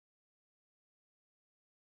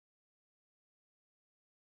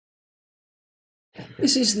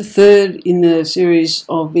This is the third in the series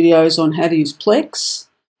of videos on how to use Plex.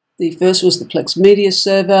 The first was the Plex Media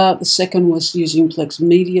Server, the second was using Plex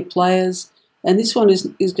Media Players, and this one is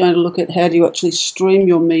going to look at how do you actually stream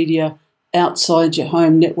your media outside your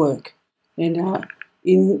home network. And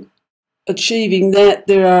in achieving that,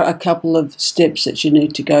 there are a couple of steps that you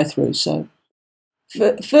need to go through. So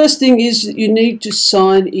first thing is you need to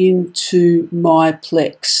sign in to my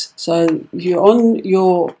Plex. So if you're on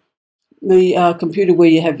the computer where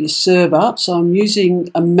you have your server, so I'm using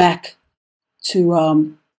a Mac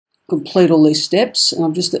to complete all these steps, and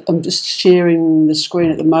I'm just sharing the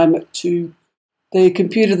screen at the moment to the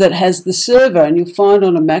computer that has the server, and you'll find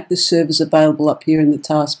on a Mac the server's available up here in the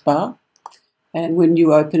taskbar. And when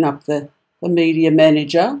you open up the Media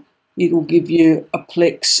Manager, it will give you a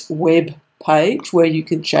Plex web page where you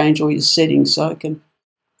can change all your settings. So I can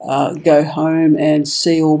go home and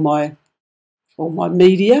see all my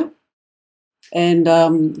media, and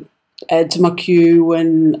add to my queue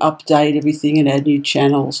and update everything and add new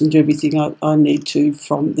channels and do everything I need to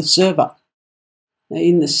from the server. Now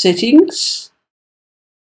in the settings,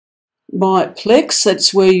 my Plex,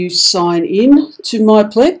 that's where you sign in to my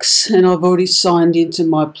Plex, and I've already signed into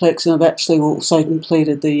my Plex, and I've actually also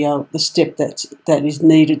completed the step that is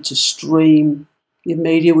needed to stream your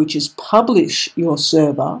media, which is publish your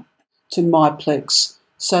server to my Plex,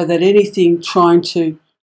 so that anything trying to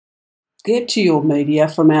get to your media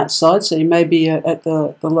from outside, so you may be at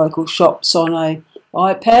the local shops on a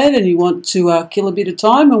iPad and you want to kill a bit of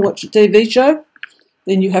time and watch a TV show,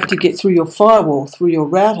 then you have to get through your firewall, through your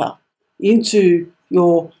router, into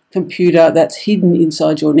your computer that's hidden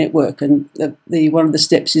inside your network, and one of the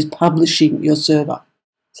steps is publishing your server.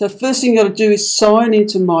 So first thing you've got to do is sign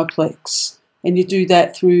into my Plex, and you do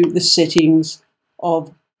that through the settings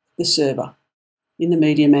of the server in the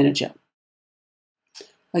Media Manager.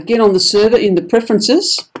 Again, on the server, in the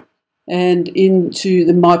Preferences and into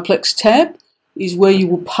the My Plex tab is where you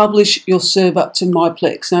will publish your server to My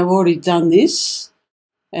Plex. Now, I've already done this,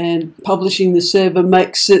 and publishing the server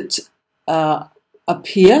makes it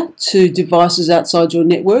appear to devices outside your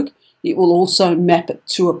network. It will also map it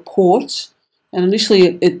to a port, and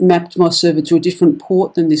initially it mapped my server to a different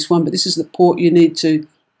port than this one, but this is the port you need to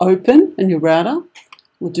open in your router.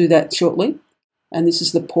 We'll do that shortly, and this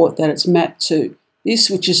is the port that it's mapped to.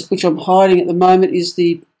 This, which I'm hiding at the moment, is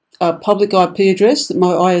the public IP address that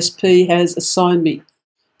my ISP has assigned me.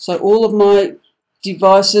 So all of my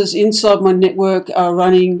devices inside my network are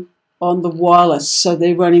running on the wireless. So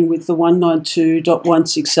they're running with the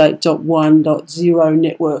 192.168.1.0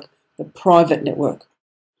 network, the private network.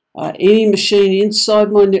 Any machine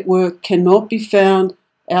inside my network cannot be found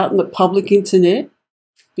out in the public internet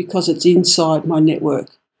because it's inside my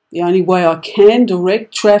network. The only way I can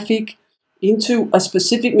direct traffic into a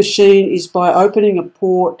specific machine is by opening a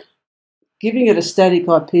port, giving it a static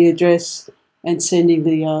IP address, and sending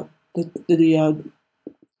the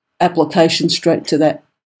application straight to that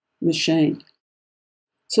machine.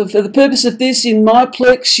 So for the purpose of this, in my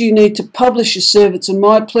Plex, you need to publish your server to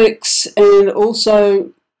my Plex, and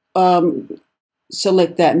also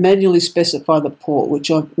select that, manually specify the port, which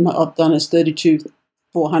I've done as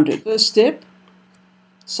 32400. First step,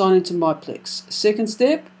 sign into my Plex. Second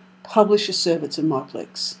step, publish a server to my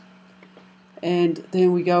Plex. And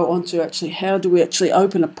then we go on to actually how do we actually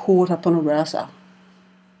open a port up on a router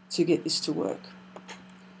to get this to work.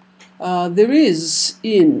 There is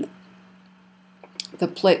in the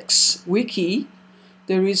Plex wiki,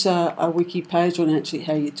 there is a wiki page on actually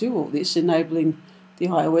how you do all this, enabling the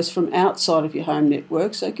iOS from outside of your home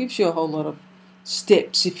network. So it gives you a whole lot of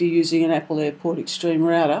steps if you're using an Apple Airport Extreme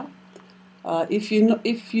router. If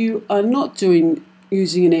you are not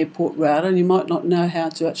using an airport router and you might not know how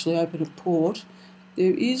to actually open a port,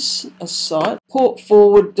 there is a site,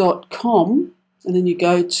 portforward.com, and then you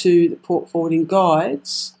go to the port forwarding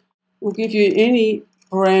guides. It will give you any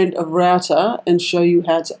brand of router and show you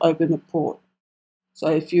how to open a port. So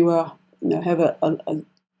if you have a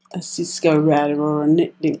Cisco router or a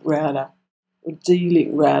Netlink router or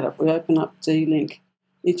D-Link router, if we open up D-Link,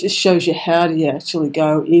 it just shows you how to actually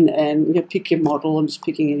go in and pick your model. I'm just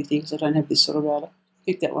picking anything because I don't have this sort of router.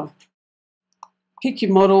 Pick that one. Pick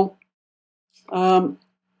your model. And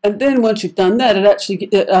then once you've done that, it actually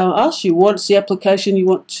asks you what's the application you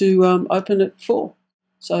want to open it for.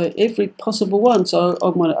 So every possible one. So I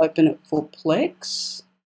want to open it for Plex.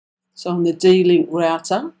 So on the D-Link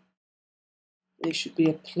router, there should be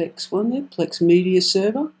a Plex one there, Plex Media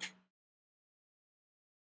Server.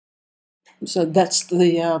 So that's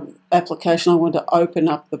the application I want to open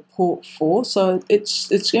up the port for. So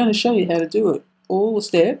it's going to show you how to do it. All the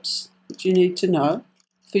steps that you need to know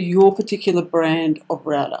for your particular brand of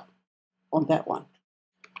router on that one.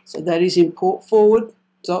 So that is in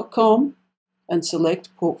portforward.com and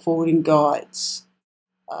select port forwarding guides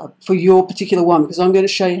for your particular one, because I'm going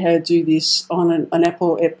to show you how to do this on an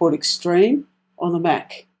Apple Airport Extreme on the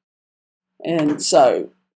Mac. And so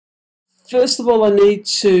first of all, I need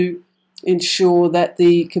to ensure that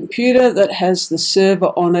the computer that has the server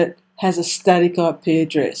on it has a static IP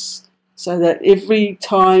address, so that every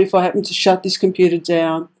time if I happen to shut this computer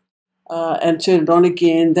down and turn it on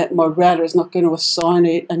again, that my router is not going to assign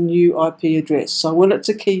it a new IP address. So I want it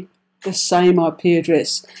to keep the same IP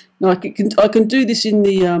address. Now I can do this in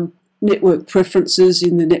the network preferences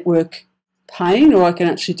in the network pane, or I can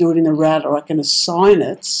actually do it in the router. I can assign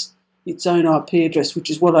its own IP address, which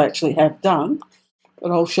is what I actually have done,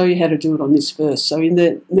 but I'll show you how to do it on this first. So in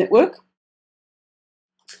the network,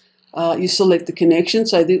 you select the connection.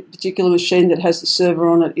 So the particular machine that has the server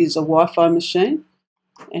on it is a Wi-Fi machine,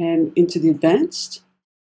 and into the advanced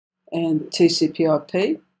and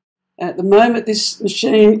TCP/IP. At the moment, this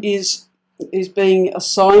machine is being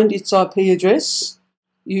assigned its IP address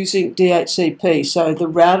using DHCP. So the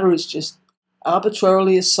router is just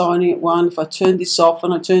arbitrarily assigning it one. If I turn this off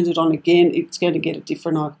and I turned it on again, it's going to get a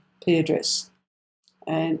different IP address.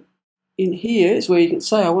 And in here is where you can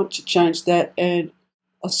say, I want to change that and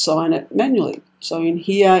assign it manually. So in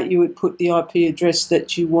here, you would put the IP address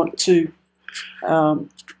that you want to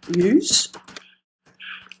use.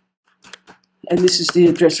 And this is the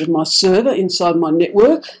address of my server inside my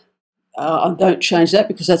network. I don't change that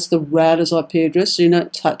because that's the router's IP address, so you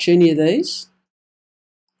don't touch any of these.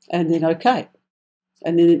 And then OK.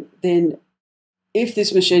 And then if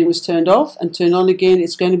this machine was turned off and turned on again,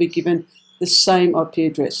 it's going to be given the same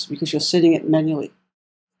IP address because you're setting it manually.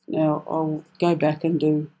 Now I'll go back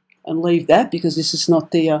and leave that because this is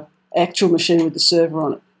not the actual machine with the server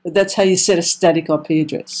on it. But that's how you set a static IP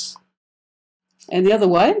address. And the other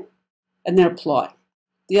way, and then apply.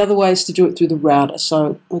 The other way is to do it through the router.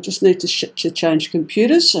 So I just need to change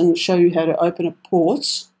computers and show you how to open a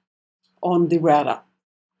port on the router.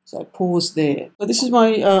 So pause there. So this is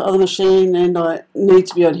my other machine, and I need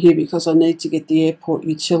to be on here because I need to get the airport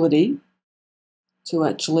utility to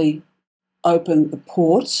actually open the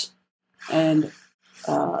port and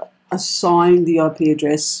assign the IP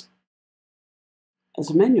address as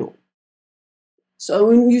a manual.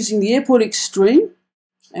 So I'm using the Airport Extreme,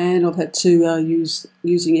 and I've had to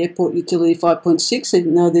using Airport Utility 5.6,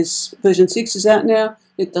 even though this version 6 is out now,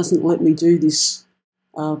 it doesn't let me do this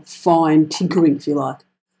fine tinkering, if you like.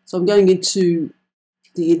 So I'm going into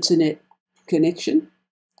the internet connection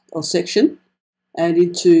or section and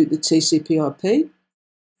into the TCP/IP,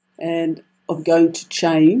 and I'm going to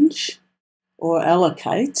change or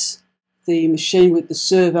allocate the machine with the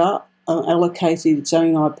server allocated its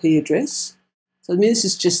own IP address. So this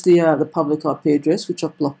is just the public IP address, which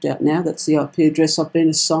I've blocked out now. That's the IP address I've been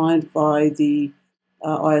assigned by the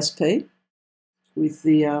ISP with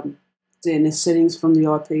the DNS settings from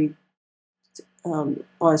the IP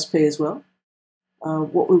ISP as well.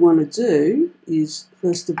 What we want to do is,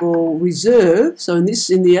 first of all, reserve. So in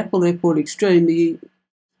the Apple Airport Extreme, the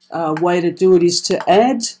way to do it is to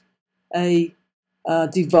add a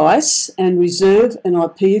device and reserve an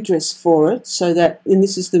IP address for it, so that, and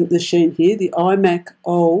this is the machine here, the iMac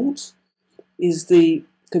Old is the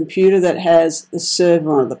computer that has the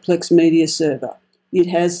server on it, the Plex media server. It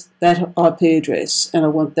has that IP address, and I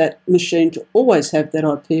want that machine to always have that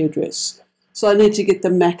IP address. So I need to get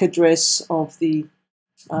the MAC address of the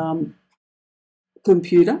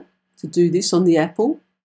computer to do this on the Apple,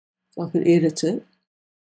 so I can edit it.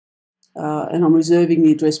 And I'm reserving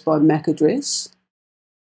the address by MAC address,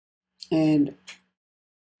 and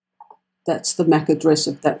that's the MAC address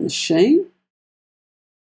of that machine.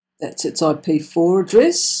 That's its IP4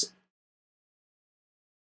 address,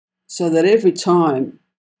 so that every time,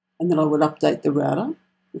 and then I would update the router,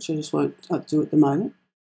 which I just won't do at the moment.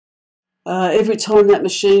 Every time that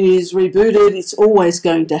machine is rebooted, it's always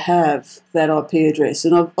going to have that IP address.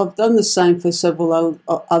 And I've done the same for several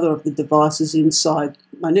other of the devices inside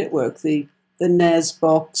my network, the NAS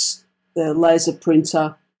box, the laser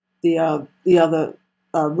printer, the other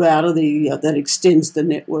router that extends the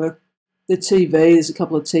network, the TV. There's a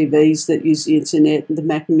couple of TVs that use the internet, and the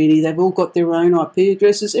Mac Mini. They've all got their own IP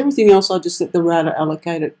addresses. Everything else I just let the router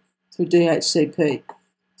allocate it through DHCP.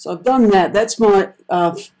 So I've done that. That's my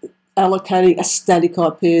allocating a static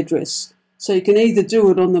IP address. So you can either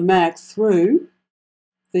do it on the Mac through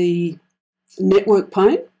the network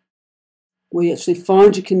pane, where you actually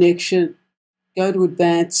find your connection, go to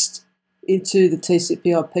advanced, into the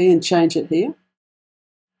TCP/IP and change it here,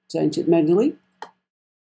 change it manually.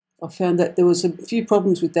 I found that there was a few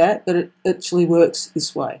problems with that, but it actually works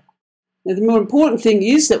this way. Now, the more important thing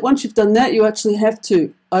is that once you've done that, you actually have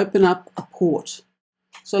to open up a port.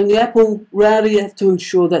 So in the Apple router, you have to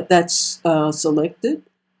ensure that that's selected,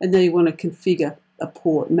 and then you want to configure a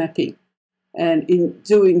port mapping. And in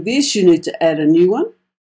doing this, you need to add a new one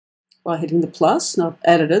by hitting the plus, and I've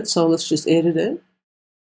added it, so let's just edit it.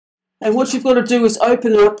 And what you've got to do is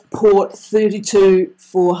open up port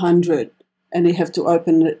 32400, and you have to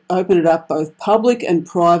open it up both public and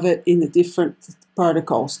private in the different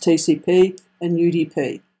protocols, TCP and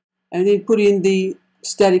UDP. And then put in the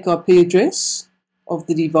static IP address of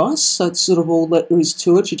the device, so it's sort of all that there is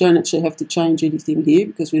to it. You don't actually have to change anything here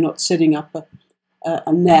because we're not setting up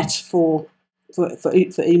a NAT for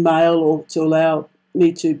email or to allow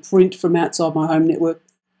me to print from outside my home network.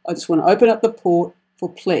 I just want to open up the port for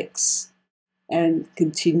Plex and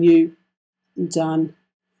continue, done,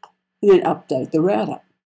 and then update the router.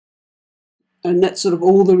 And that's sort of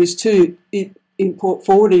all there is to it in port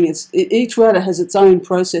forwarding. Each router has its own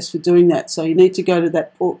process for doing that, so you need to go to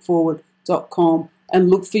that portforward.com and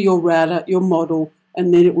look for your router, your model,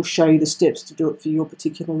 and then it will show you the steps to do it for your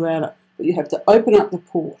particular router. But you have to open up the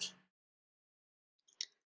port.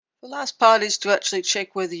 The last part is to actually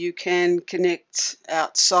check whether you can connect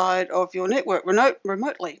outside of your network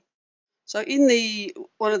remotely. So in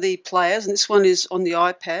one of the players, and this one is on the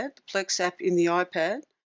iPad, the Plex app in the iPad,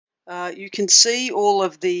 you can see all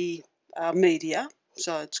of the media.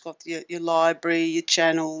 So it's got your library, your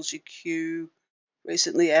channels, your queue,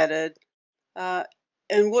 recently added.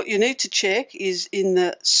 And what you need to check is in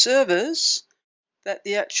the servers that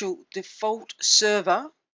the actual default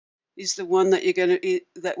server is the one that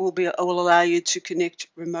will allow you to connect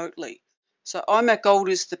remotely. So iMac Gold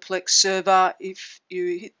is the Plex server. If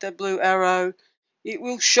you hit the blue arrow, it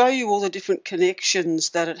will show you all the different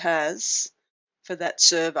connections that it has for that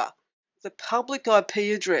server. The public IP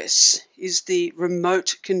address is the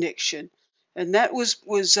remote connection, and that was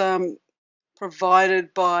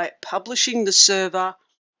provided by publishing the server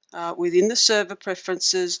within the server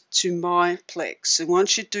preferences to my Plex. And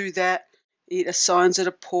once you do that, it assigns it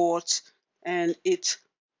a port, and it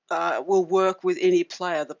will work with any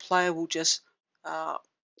player. The player will just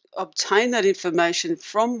obtain that information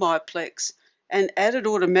from my Plex and add it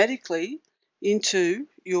automatically into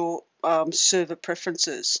your server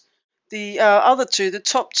preferences. The other two, the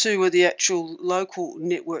top two, are the actual local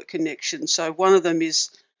network connections. So one of them is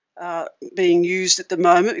being used at the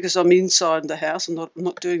moment because I'm inside the house. I'm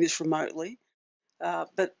not doing this remotely.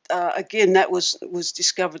 But again, that was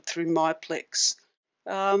discovered through MyPlex.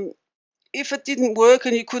 If it didn't work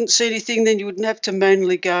and you couldn't see anything, then you would have to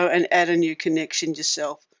manually go and add a new connection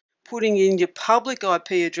yourself, putting in your public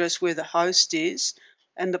IP address where the host is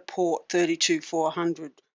and the port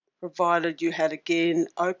 32400, provided you had again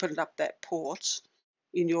opened up that port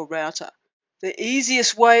in your router. The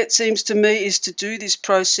easiest way, it seems to me, is to do this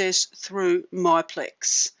process through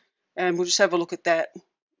MyPlex. And we'll just have a look at that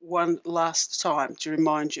one last time to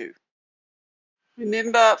remind you.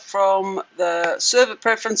 Remember, from the server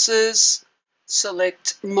preferences,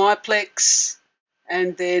 select MyPlex,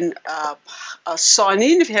 and then sign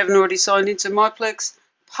in if you haven't already signed into MyPlex.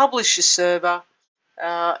 Publish your server.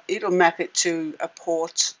 It'll map it to a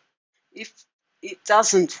port. If it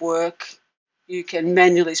doesn't work, you can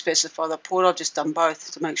manually specify the port. I've just done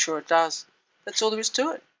both to make sure it does. That's all there is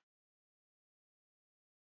to it.